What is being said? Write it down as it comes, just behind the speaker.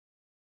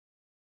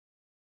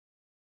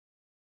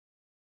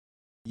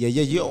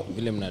Yo.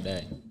 Vile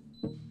mnadai.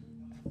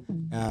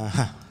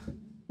 Aha.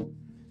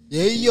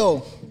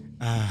 Yo.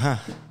 Aha.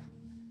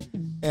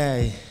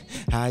 Hey,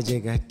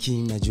 hajega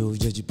kina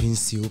jojo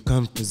pinsi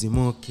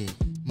ukamtuzimoke.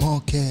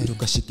 Moke.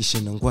 Tukashikishe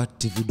na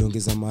ngwati vidonge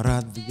za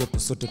maradhi yapo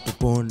sote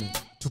tupone.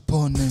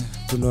 Tupone.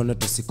 Tunaona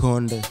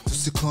tusikonde.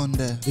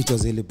 Tusikonde. Vichwa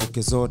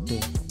zilipuke zote.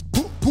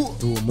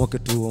 Tuomoke.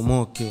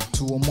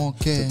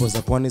 Tuomoke. Tupo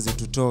za pwani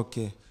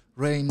zitutoke.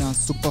 Reina,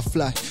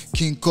 Superfly,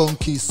 King Kong,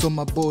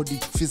 Kisoma Body,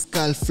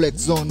 Fiscal Flex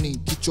Zoni,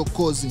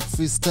 Kichokozi,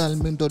 Freestyle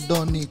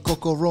Mindodoni,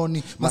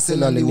 Kokoroni,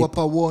 Maselali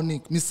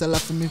Wapawoni,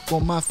 Misalafi Miko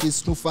Mafi,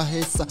 Snufa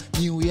Hesa,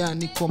 New Ya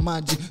niko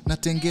maji,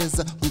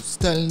 natengeza,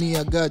 style ni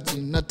ya gaji,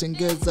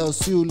 natengeza,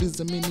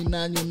 usiulize mini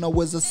nani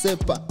unaweza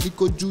sepa,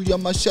 niko juu ya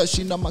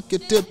mashashi na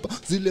maketepa,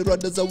 zile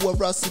rada za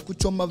warasi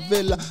kuchoma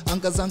vela,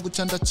 anga zangu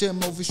chanda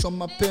chema, uvishwa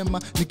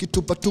mapema,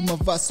 nikitupa tu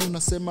mavasi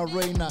unasema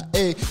Reina,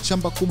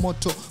 shamba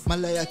kumoto,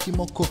 malaya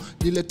kimoko,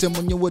 nilete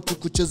mwenyewe tu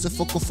kucheze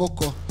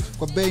foko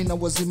kwa bei na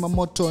wazima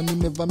moto,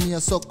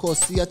 nimevamia soko,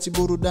 siachi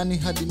burudani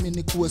hadi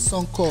mimi kuwe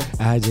sonko.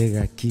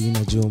 Ajega kina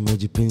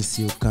jomeji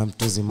pinsi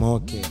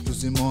ukamtuzimoke.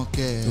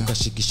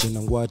 Tukashikishe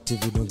na ngwati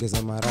vidonge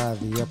za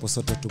maradhi yapo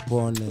sote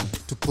tupone.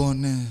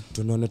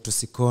 Tunone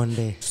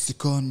tusikonde.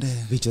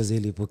 Vichwa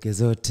zilipuke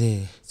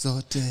zote.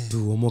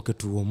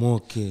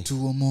 Tuomoke.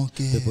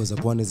 Pepo za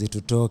pwani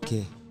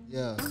zitutoke.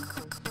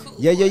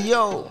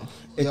 Yo.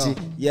 Eti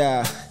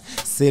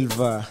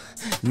Silver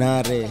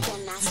Nare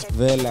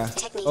Vela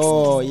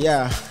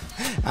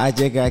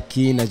Ajega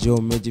kina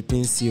jomeji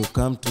pinsi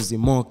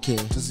ukamtuzimoke.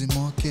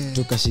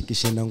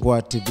 Tukashikishe na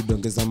ngwati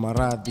vidonge za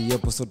maradhi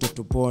yapo sote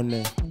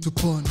tupone.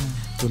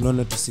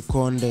 Tunone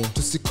tusikonde.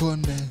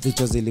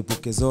 Vichwa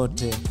zilipuke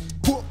zote.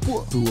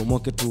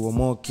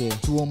 Tuomoke.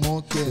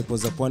 Pepo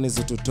za pwani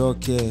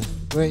zitutoke.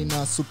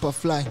 Reina,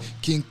 Superfly,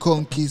 King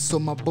Kong,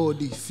 Kisoma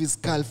Body,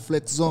 Fiscal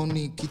Flex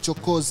Zoni,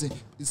 Kichokozi,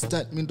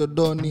 Style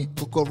Mindodoni,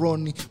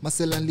 Kokoroni,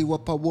 Maselali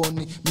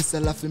Wapawoni,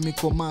 Misalafi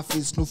Miko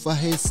Mafi, Snufa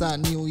Hesa,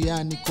 New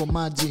Ya niko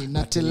maji,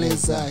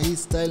 nateleza, hii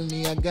style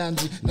ni ya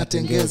ganji,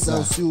 natengeza,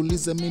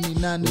 usiulize mini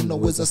nani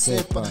unaweza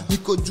sepa,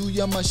 niko juu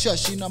ya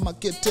mashashi na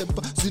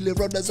maketepa, zile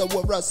roda za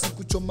warasi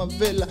kuchoma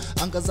vela,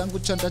 anga zangu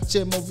chanda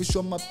chema,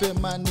 uvishwa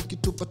mapema,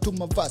 nikitupa tu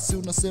mavasi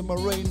unasema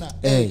Reina,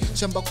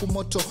 shamba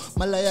kumoto,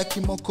 malaya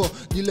kimoko,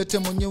 nilete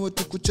mwenyewe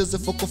tu kucheze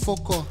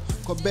foko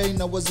kwa bei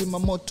na wazima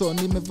moto,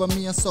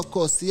 nimevamia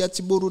soko,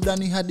 siachi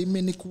burudani hadi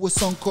mimi kuwe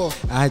sonko.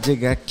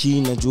 Ajega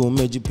kina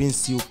jomeji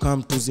pinsi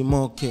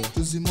ukamtuzimoke.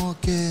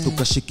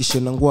 Tukashikishe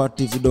na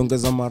ngwati vidonge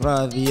za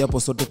maradhi yapo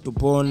sote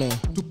tupone.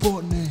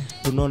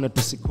 Tunone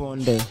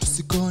tusikonde.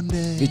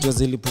 Vichwa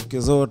zilipuke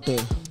zote.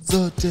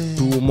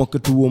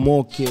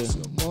 Tuomoke.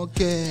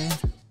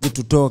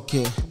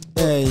 Vitutoke.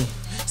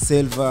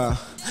 Silver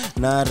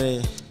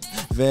Nare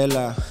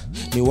Vela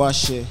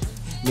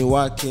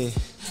niwake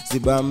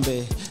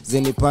zibambe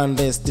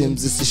zenipande steam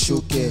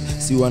zisishuke,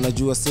 si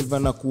wanajua Silva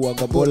na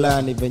kuaga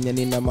bola, ni venye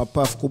nina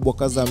mapafu kubwa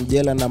kaza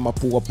mjela na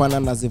mapua pana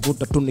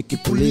nazivuta tu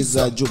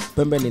nikipuliza juu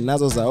pembe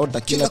ninazo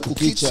zaota kila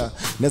kukicha.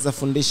 Neza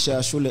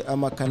fundisha shule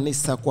ama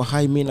kanisa kwa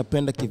hai, mimi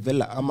napenda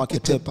kivela ama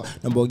ketepa,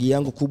 na mbogi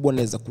yangu kubwa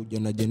neza kuja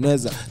na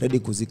jeneza ready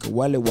kuzika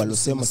wale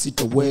walosema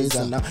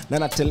sitoweza, na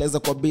nateleza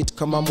kwa beat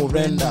kama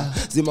murenda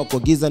zima kwa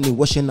giza ni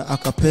washe na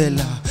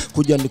akapela,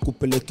 kuja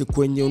nikupeleke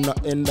kwenye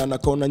unaenda na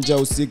kaona njaa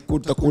usiku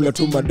utakula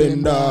tu madenda.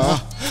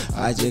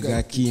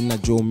 Ajega kina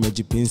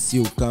jomeji pinsi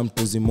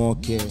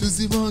ukamtuzimoke.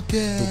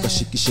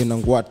 Tukashikishe na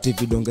ngwati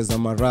vidonge za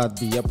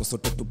maradhi yapo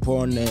sote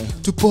tupone.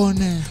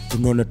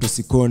 Tunone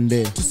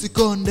tusikonde.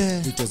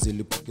 Vichwa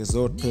zilipuke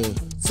zote.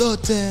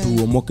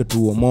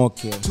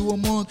 Tuomoke.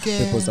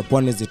 Pepo za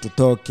pwani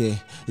zitutoke.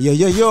 Yo.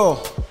 Yo.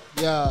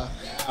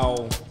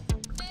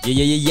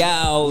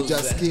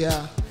 Just here.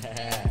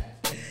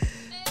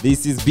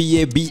 This is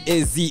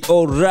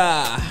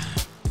Zora.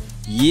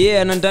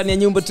 Na ndani ya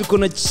nyumba tuko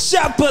na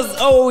Chapaz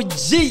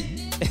OG.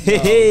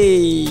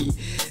 Hey.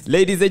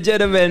 Ladies and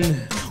gentlemen,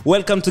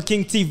 welcome to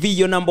KingTv,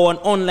 your number one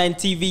online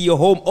TV, your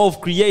home of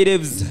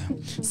creatives.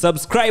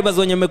 Subscribers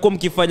wenye mmekuwa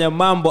mkifanya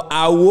mambo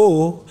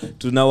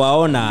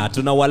tunawaona,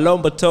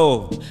 tunawalomba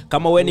to.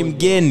 Kama wewe ni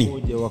mgeni,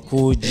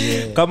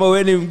 wakuje. Kama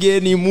wewe ni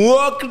mgeni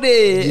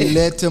muokde.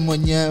 Nilete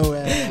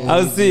mwenyewe.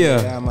 Au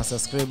sio? Ma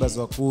subscribers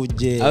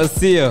wakuje. Au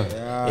sio?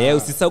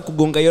 Usisahau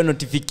kugonga hiyo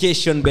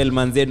notification bell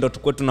manze, ndo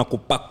tukue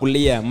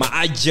tunakupakulia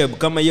maajab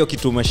kama hiyo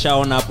kitu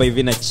umeshaona hapa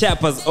hivi na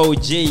Chapaz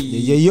OG.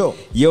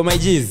 Yo my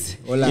G's.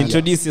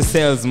 Introduce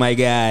yourselves my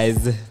guys.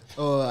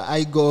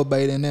 I go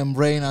by the name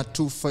Reina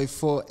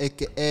 254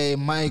 aka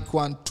Mike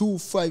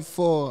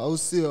 1254. Au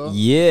sio?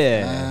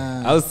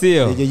 Au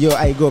sio? Yo,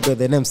 I go by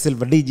the name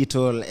Silver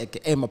Digital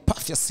aka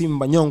Mapafu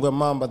Simba nyongo ya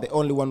Mamba, the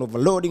only one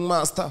overloading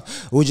master.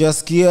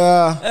 Ujasikia?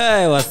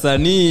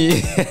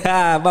 Wasanii.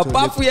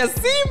 Mapafu ya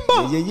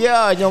Simba.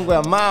 Nyongo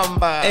ya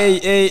Mamba.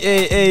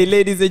 Hey,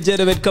 ladies and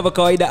gentlemen, kama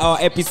kawaida our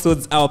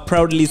episodes are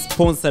proudly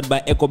sponsored by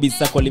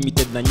Ecobisako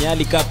Limited na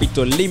Nyali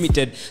Capital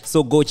Limited.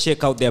 So go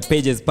check out their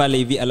pages pale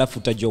hivi alafu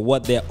utajua ndio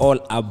what they're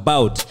all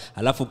about.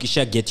 Alafu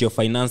kisha get your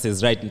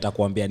finances right,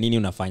 nitakuambia nini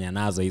unafanya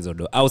nazo hizo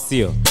do. Au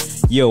sio?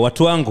 Yo,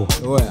 watu wangu.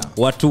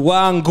 Watu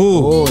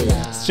wangu.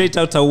 Straight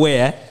out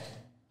away.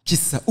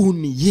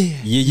 Kisauni,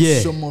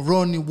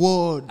 Shomoroni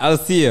Ward. Au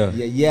sio?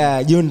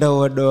 Junda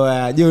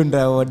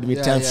Ward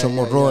mitaa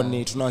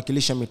Shomoroni.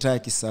 Tunawakilisha mitaa ya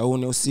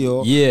Kisauni,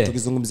 usio.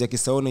 Tukizungumzia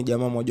Kisauni,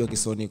 jamaa mmoja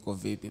Kisauni iko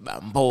vipi?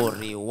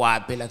 Bambori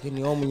wapi?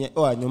 Lakini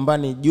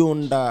nyumbani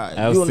Junda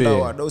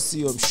Ward,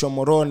 usio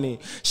Mshomoroni.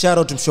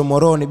 Shout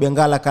Mshomoroni,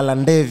 Bengala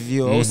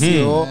Kalandevyo,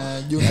 usio.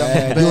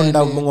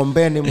 Junda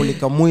Ngombeni,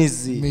 Mulika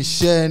Mwizi,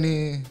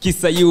 Misheni,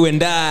 Kisa you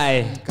and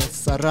I.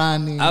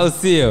 Kasarani. Au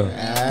sio?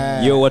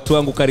 Yo, watu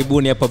wangu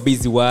karibuni hapa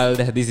Busy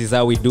World. This is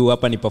how we do.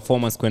 Hapa ni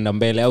performance kwenda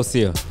mbele, au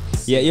sio?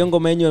 Hiyo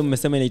ngoma yenyewe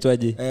mmesema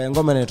inaitwaje?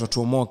 Ngoma inaitwa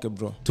Tuomoke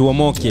bro.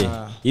 Tuomoke.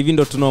 Hivi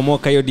ndo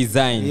tunaomoka hiyo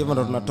design. Hivyo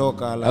ndo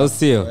tunatoka au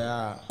sio?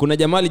 Kuna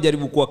jamaa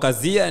alijaribu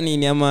kuwakazia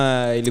nini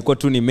ama ilikuwa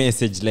tu ni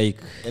message like?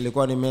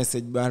 Ilikuwa ni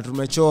message bana,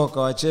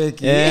 tumechoka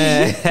wacheki.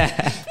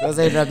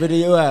 Sasa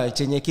inabidi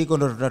chenye kiko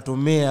ndo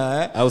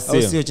tunatumia au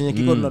sio? Chenye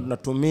kiko ndo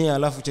tunatumia,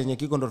 alafu chenye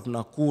kiko ndo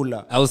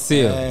tunakula. Au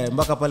sio?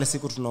 Mpaka pale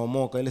siku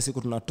tunaomoka, ile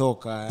siku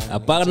tunatoka.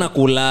 Hapana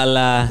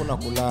kulala.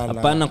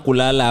 Hapana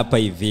kulala hapa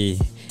hivi.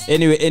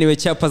 Anyway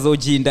Chapaz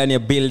OG ndani ya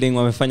building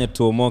wamefanya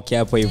tuomoke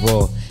hapo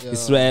hivyo.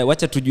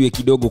 Wacha tujue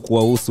kidogo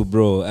kuwahusu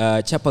bro.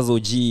 Chapaz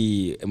OG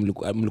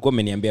mlikuwa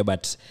mmeniambia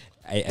but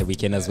we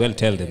can as well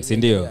tell them, si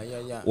ndio?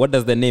 What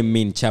does the name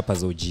mean,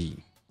 Chapaz OG?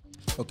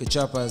 Okay,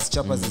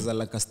 Chapaz is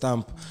like a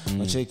stamp.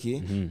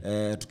 Wacheki,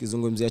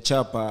 tukizungumzia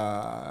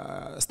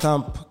chapa,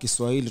 stamp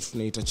Kiswahili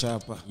tunaita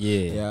chapa.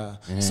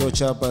 So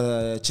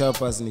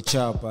Chapaz ni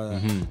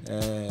chapa.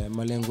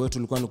 Malengo yetu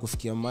ilikuwa ni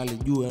kufikia mali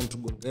juu, yani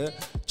tugonge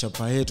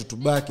chapa yetu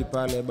tubaki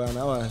pale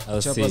bana.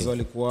 Chapaz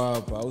walikuwa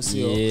hapa, au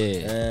sio?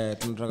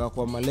 Tunataka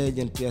kuwa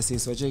legend pia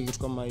sisi, wacheki kitu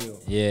kama hiyo.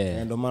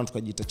 Ndio maana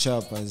tukajiita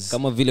Chapaz.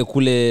 Kama vile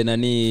kule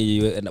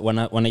nani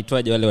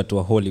wanaitwaje wale watu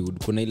wa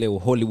Hollywood, kuna ile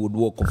Hollywood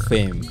Walk of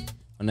Fame.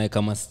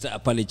 Wanaeka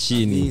master pale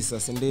chini.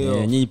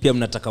 Ndio. Nyinyi pia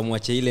mnataka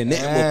muache ile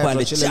nebo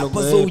pale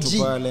Chapaz OG.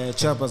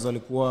 Chapaz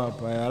walikuwa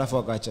hapa, alafu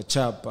wakaacha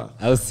chapa.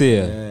 Au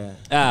sio?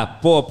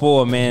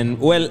 Poa man.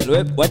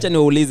 Well, wacha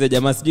niwaulize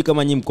jamaa, sijui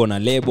kama nyinyi mko na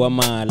label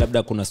ama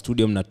labda kuna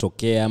studio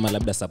mnatokea ama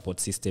labda support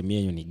system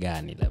yenu ni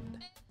gani labda?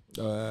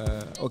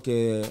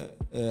 Okay,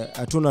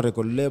 hatuna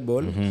record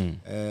label.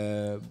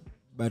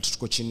 But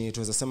tuko chini,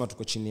 tuweza sema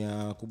tuko chini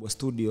ya Kubwa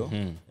Studio.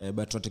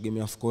 But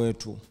tunategemea mfuko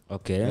wetu.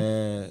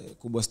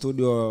 Kubwa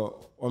Studio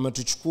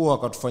wametuchukua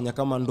wakatufanya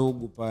kama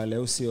ndugu pale,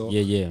 au sio?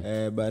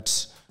 But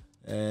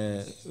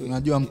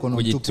unajua mkono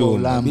mtupu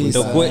ulambi.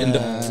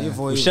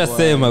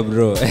 Ushasema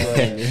bro.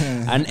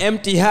 An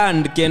empty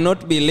hand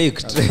cannot be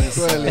licked.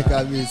 Kweli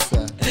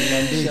kabisa.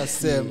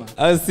 Ushasema.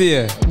 Au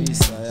sio?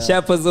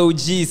 Chapaz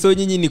OG, so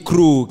nyinyi ni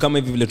crew kama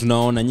hivi vile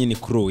tunaona nyinyi ni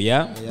crew,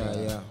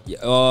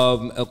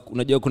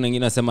 unajua kuna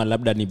wengine nasema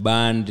labda ni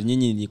band,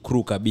 nyinyi ni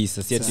crew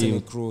kabisa, si ati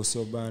crew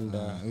sio band.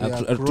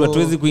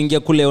 Hatuwezi kuingia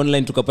kule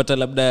online tukapata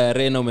labda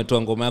Rena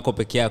umetoa ngoma yako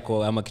peke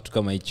yako ama kitu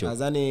kama hicho.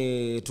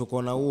 Nadhani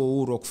tuko na huo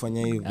uhuru wa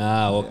kufanya hivyo.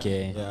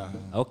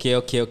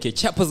 Okay.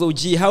 Chapaz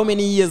OG, how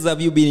many years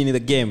have you been in the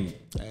game?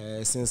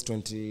 Since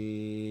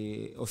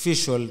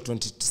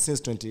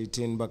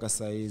 2018 mpaka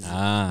saa hizi.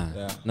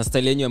 Na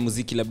style yenu ya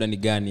muziki labda ni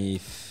gani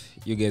if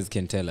you guys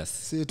can tell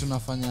us? Si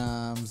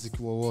tunafanya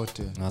muziki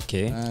wowote.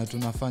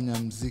 Tunafanya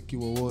muziki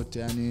wowote,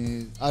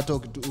 yani hata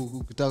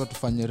ukitaka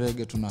tufanye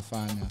reggae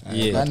tunafanya.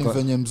 Yani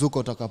venye mzuko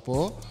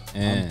utakapo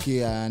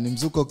amkia, ni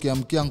mzuko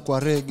ukiamkia kwa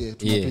reggae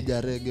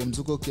tunapiga reggae,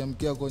 mzuko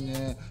ukiamkia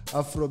kwenye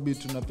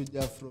afrobeat tunapiga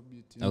afrobeat.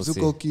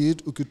 Mzuko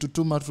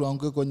ukitutuma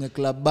tuanguke kwenye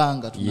club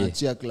banga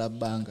tunaachia club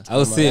banga.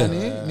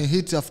 Yani ni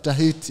hit after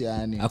hit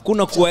yani.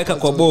 Hakuna kuweka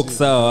kwa box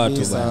sawa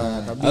watu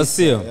bana. Au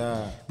sio?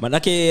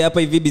 Manake hapa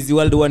hivi Busy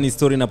World one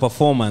story na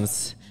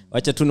performance.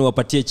 Wacha tu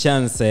niwapatie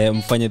chance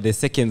mfanye the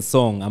second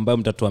song ambayo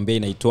mtatuambia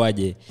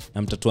inaitwaje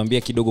na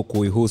mtatuambia kidogo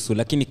kuihusu,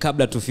 lakini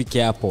kabla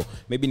tufike hapo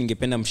maybe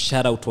ningependa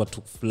mshout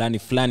watu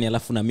fulani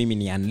alafu na mimi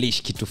ni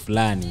unleash kitu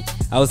fulani,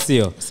 au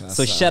sio?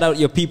 So shout out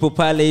your people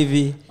pale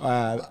hivi.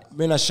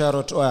 Mimi na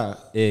shout out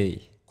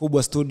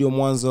Kubwa Studio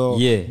mwanzo.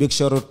 Big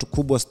shout out to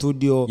Kubwa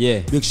Studio.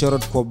 Big shout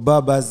out kwa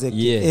Baba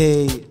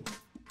ZK.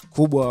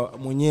 Kubwa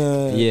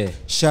mwenyewe.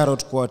 Shout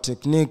out kwa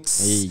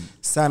Techniques.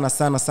 Sana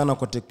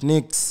kwa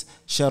Techniques.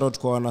 Shout out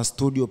kwa wana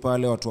studio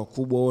pale, watu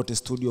wakubwa wote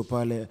studio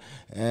pale.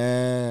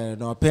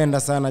 Nawapenda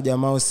sana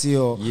jamaa,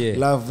 sio?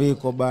 Love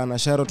iko bana.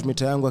 Shout out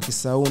mita yangu ya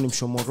Kisauni,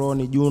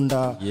 Mshomoroni,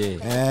 Junda.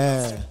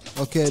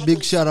 Okay,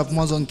 big shout out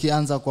mwanzo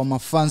nikianza kwa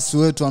mafans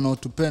wetu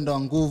wanaotupenda wa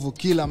nguvu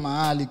kila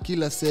mahali,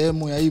 kila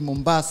sehemu ya hii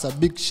Mombasa.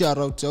 Big shout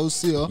out, au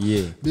sio?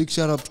 Big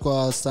shout out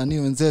kwa wasanii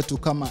wenzetu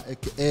kama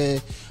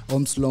aka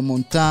Omslo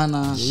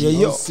Montana,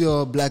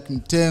 sio Black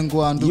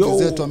Mtengwa, ndugu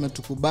zetu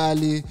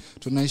wametukubali,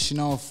 tunaishi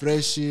nao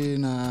fresh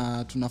na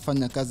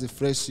tunafanya kazi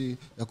fresh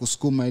ya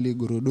kusukuma ili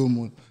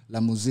gurudumu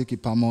la muziki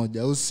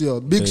pamoja, au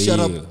sio? Big shout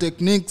out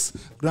Techniques,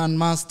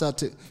 Grandmaster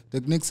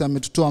Techniques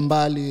ametutoa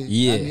mbali,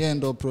 yani yeye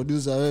ndo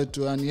producer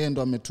wetu, yani yeye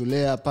ndo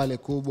ametulea pale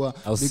Kubwa.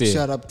 Big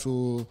shout out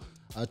to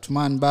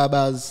Atman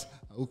Babas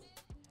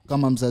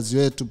kama mzazi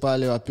wetu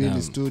pale wa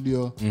pili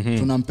studio.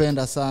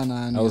 Tunampenda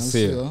sana au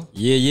sio?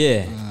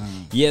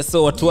 Yeah,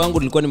 so watu wangu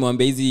nilikuwa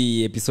nimewaambia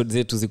hizi episodes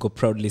zetu ziko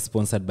proudly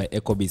sponsored by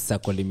Ecobiz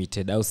Sacco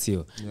Limited au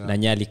sio? Na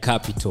Nyali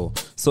Capital.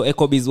 So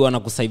Ecobiz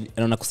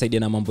wanakusaidia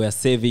na mambo ya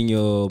saving,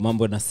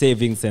 mambo na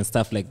savings and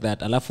stuff like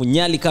that. Alafu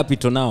Nyali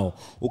Capital nao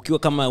ukiwa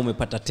kama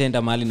umepata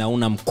tenda mahali na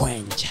una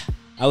mkwenja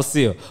au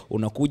sio,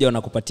 unakuja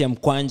unakupatia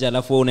mkwanja,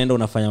 alafu wewe unaenda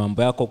unafanya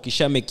mambo yako,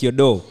 ukisha make your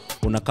dough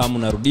unakaa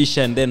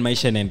unarudisha and then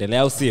maisha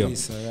yanaendelea au sio?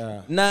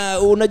 Na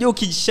unajua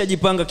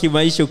ukishajipanga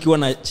kimaisha ukiwa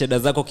na cheda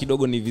zako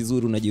kidogo ni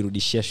vizuri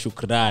unajirudishia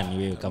shukrani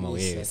wewe kama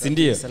wewe, si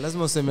ndio?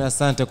 Lazima useme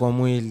asante kwa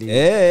mwili.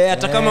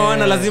 Hata kama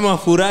wana lazima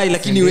wafurahi,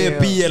 lakini wewe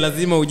pia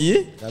lazima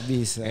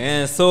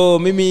kabisa. So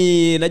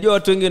mimi najua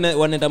watu wengi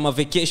wanaenda ma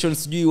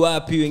vacations sijui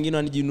wapi, wengine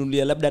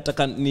wanajinunulia labda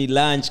hata ni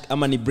lunch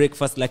ama ni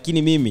breakfast,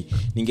 lakini mimi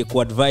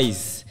ningekuwa advice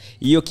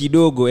hiyo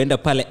kidogo, enda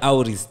pale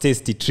Auris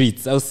Tasty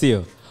Treats au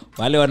sio?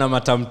 Wale wana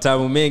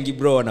matamtamu mengi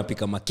bro,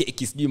 wanapika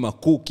makeki sijui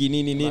makuki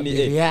nini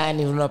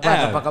biriani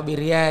unapata paka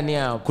biriani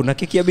hapo. Kuna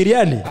keki ya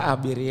biriani?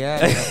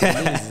 Biriani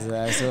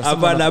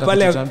hapana,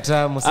 pale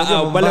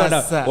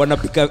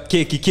wanapika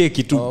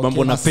keki tu,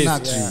 mambo na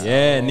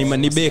pastry.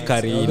 Ni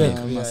bakery ile.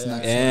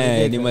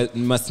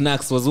 Ni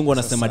snacks, wazungu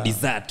wanasema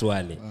dessert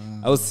wale.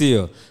 Au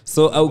sio?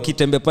 So au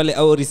kitembe pale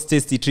Auris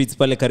Tasty Treats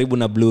pale karibu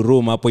na Blue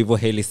Room hapo hivyo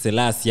Haile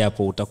Selassie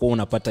hapo, utakuwa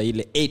unapata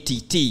ile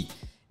ATT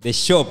the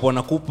shop,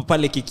 wanakupa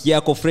pale keki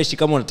yako fresh,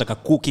 kama unataka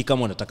cookie,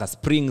 kama unataka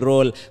spring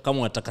roll, kama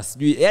unataka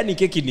sijui, yani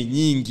keki ni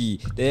nyingi.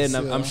 Then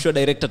I'm sure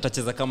director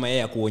atacheza kama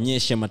yeye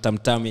akuonyeshe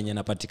matamtamu yenye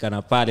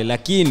yanapatikana pale,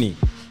 lakini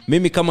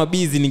mimi kama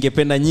busy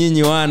ningependa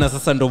nyinyi wana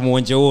sasa ndo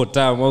muonje huo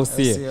tamu au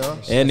sio?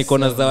 Niko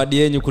na zawadi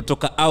yenu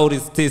kutoka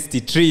Auris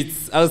Tasty Treats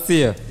au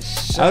sio?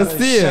 Au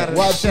sio?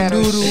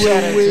 Wapinduru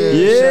wewe.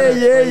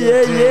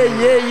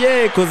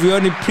 Yeah, cause we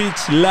only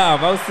preach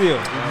love au sio?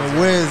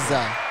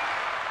 Umeweza.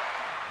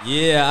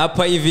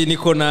 Hapa hivi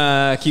niko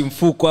na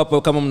kimfuko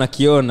hapo kama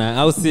mnakiona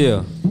au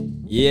sio?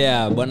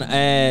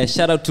 Bwana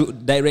shout out to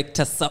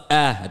director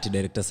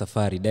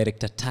Safari,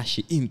 director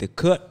Tashi in the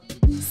cut.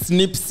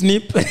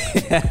 Snip.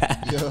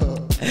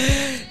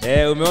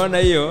 Umeona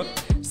hiyo?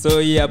 So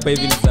hii hapa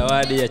hivi ni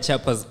zawadi ya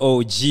Chapaz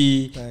OG.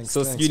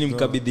 So sijui ni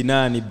mkabidhi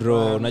nani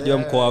bro? Unajua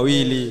mko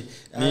wawili.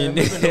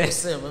 Mimi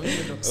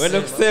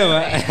ndo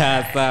kusema.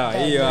 Sawa,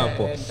 hiyo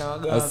hapo.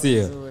 Au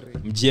sio?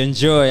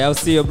 Mjienjoy au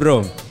sio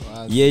bro?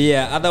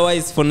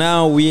 Otherwise for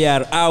now we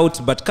are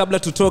out, but kabla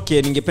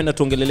tutoke ningependa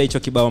tuongelelee hicho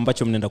kibao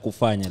ambacho mnaenda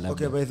kufanya labda.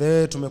 Okay, by the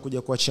way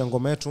tumekuja kuachia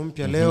ngoma yetu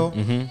mpya leo.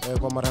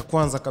 Kwa mara ya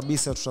kwanza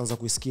kabisa tutaanza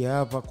kuisikia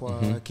hapa kwa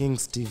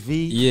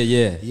KingTv.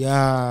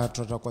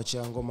 Tunataka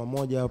kuachia ngoma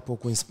moja hapo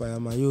kuinspire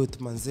my youth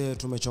manzee.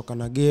 Tumechoka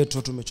na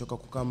ghetto, tumechoka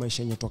kukaa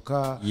maisha yenye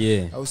toka.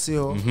 Au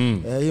sio?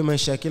 Hii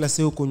maisha kila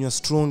siku kunywa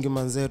strong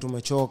manzee,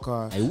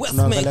 tumechoka.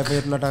 Tunaangalia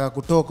vile tunataka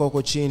kutoka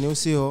huko chini,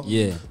 usio?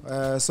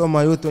 So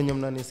my youth wenye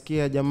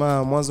mnanisikia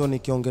jamaa, mwanzo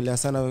nikiongelea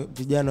sana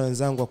vijana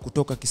wenzangu wa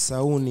kutoka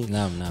Kisauni.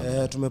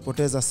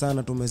 Tumepoteza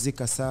sana,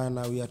 tumezika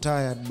sana, we are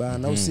tired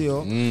bana, au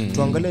sio?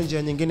 Tuangalie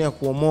njia nyingine ya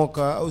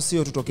kuomoka, au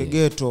sio? Tutoke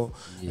ghetto,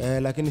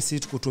 lakini si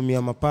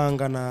kutumia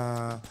mapanga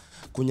na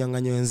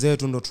kunyang'anya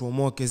wenzetu ndo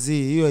tuomoke.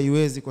 Hiyo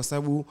haiwezi kwa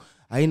sababu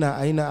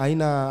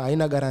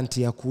haina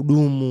guarantee ya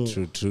kudumu.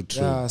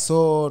 True.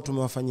 So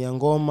tumewafanyia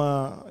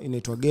ngoma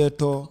inaitwa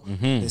Ghetto.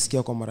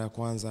 Nisikia kwa mara ya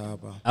kwanza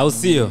hapa. Au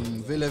sio?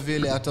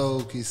 Vile hata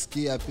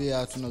ukisikia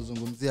pia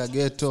tunazungumzia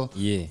ghetto.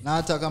 Na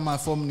hata kama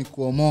form ni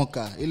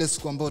kuomoka, ile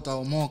siku ambayo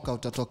utaomoka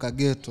utatoka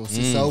ghetto,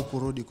 usisahau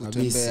kurudi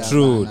kutembea.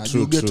 True.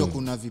 Ghetto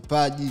kuna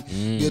vipaji,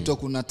 ghetto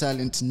kuna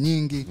talent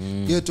nyingi,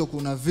 ghetto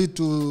kuna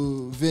vitu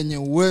vyenye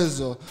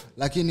uwezo,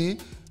 lakini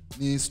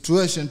ni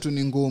situation tu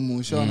ni ngumu,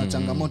 ushaona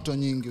changamoto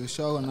nyingi,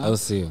 ushaona.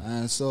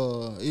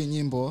 So hii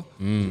nyimbo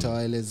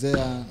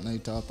itawaelezea na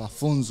itawapa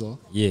funzo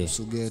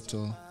kuhusu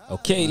ghetto.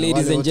 Okay,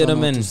 ladies and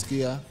gentlemen.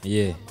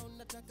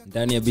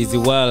 Ndani ya Busy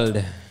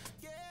World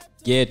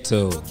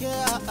Ghetto.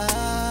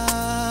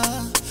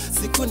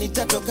 Siku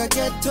nitatoka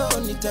ghetto,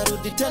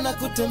 nitarudi tena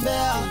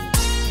kutembea.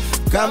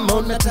 Kama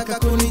unataka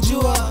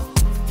kunijua,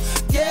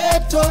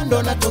 ghetto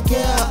ndo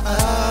natokea.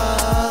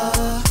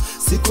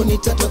 Siku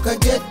nitatoka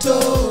ghetto.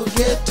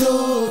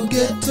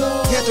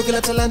 Ghetto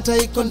kila talanta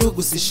iko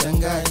ndugu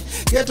sishangae.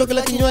 Ghetto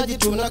kila kinywaji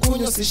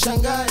tunakunywa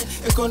sishangae.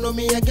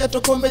 Ekonomi ya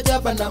ghetto pombe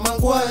jaba na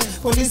mangwae.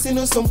 Polisi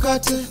nusu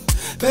mkate,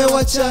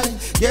 pewa chai.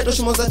 Ghetto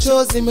shimo za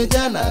choo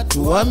zimejana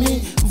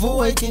tuami.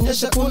 Mvua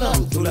ikinyesha kuna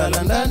mtu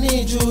lala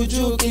ndani.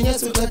 Juu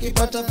kinyesi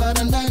utakipata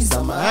barandani.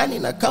 Samahani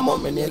na kama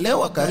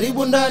umenielewa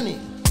karibu ndani.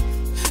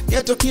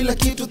 Ghetto kila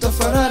kitu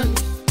tafarani.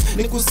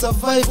 Ni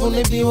kusurvive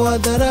unebiwa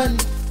hadharani.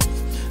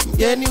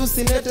 Mgeni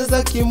usilete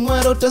za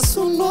kimwaro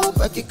utasunwa,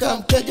 bakika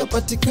mteja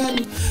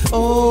patikani.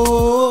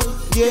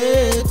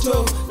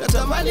 Ghetto,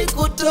 natamani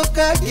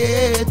kutoka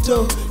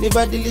ghetto,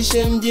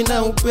 nibadilishe mji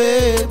na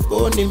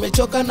upepo,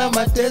 nimechoka na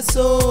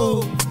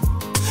mateso.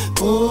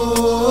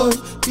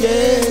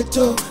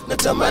 Ghetto,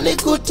 natamani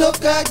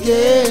kutoka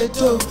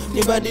ghetto,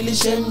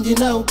 nibadilishe mji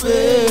na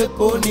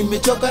upepo,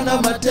 nimechoka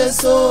na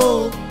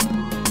mateso.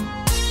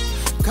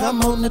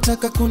 Kama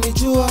unataka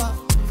kunijua,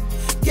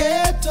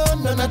 ghetto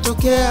ndo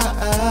natokea.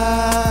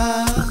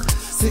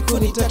 Siku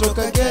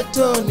nitatoka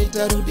ghetto,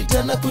 nitarudi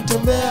tena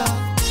kutembea.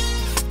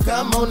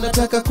 Kama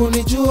unataka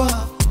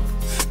kunijua,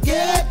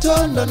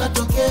 ghetto ndo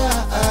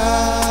natokea.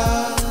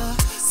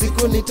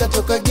 Siku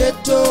nitatoka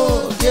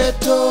ghetto.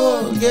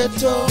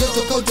 Ghetto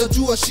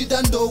kaujajua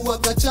shida ndo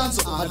uwaga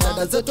chanzo.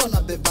 Madada zetu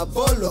wanabeba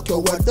bolo kwa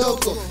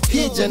wadogo.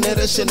 Hii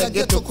generation ya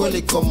ghetto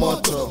kweli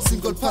komoto.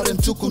 Single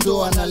parent chuku ndo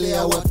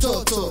wanalea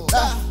watoto.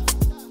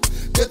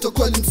 Ghetto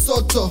kweli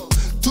msoto.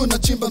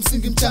 Tunachimba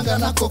msingi mchanga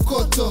na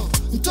kokoto.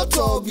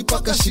 Mtoto ogi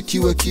paka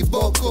shikiwe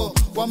kiboko.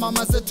 Wa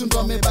mama zetu ndo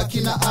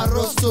wamebaki na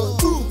arosto.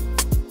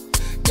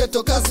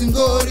 Ghetto kazi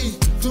ngori.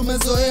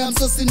 Tumezoea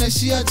msosi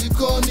naishia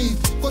jikoni.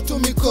 Kwa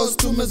tumikos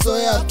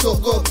tumezoea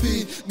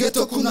togopi.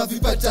 Ghetto kuna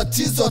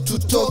vipatatizo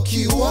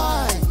tutoki.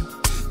 Why?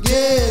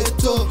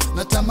 Ghetto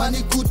natamani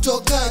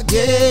kutoka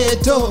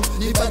ghetto,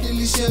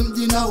 nibadilishe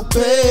mji na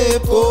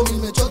upepo.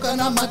 Nimechoka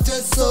na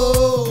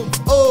mateso.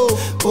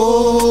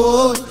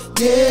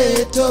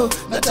 Ghetto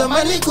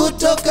natamani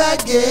kutoka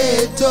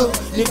ghetto,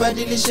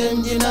 nibadilishe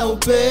mji na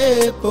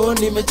upepo.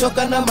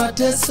 Nimechoka na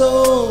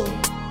mateso.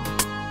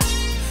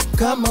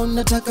 Kama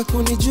unataka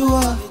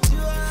kunijua,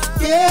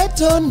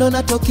 ghetto ndo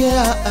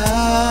natokea.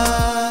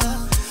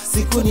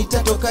 Siku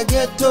nitatoka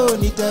ghetto,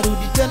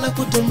 nitarudi tena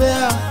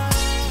kutembea.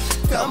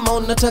 Kama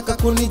unataka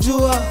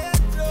kunijua,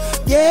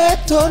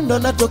 ghetto ndo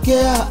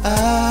natokea.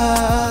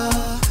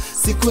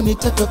 Siku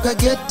nitatoka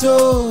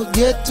ghetto.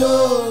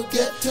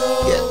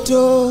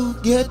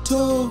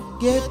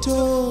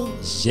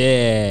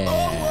 Yeah.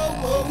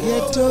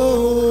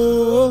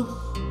 Ghetto.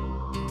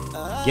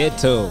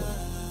 Ghetto.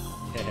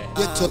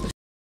 Ghetto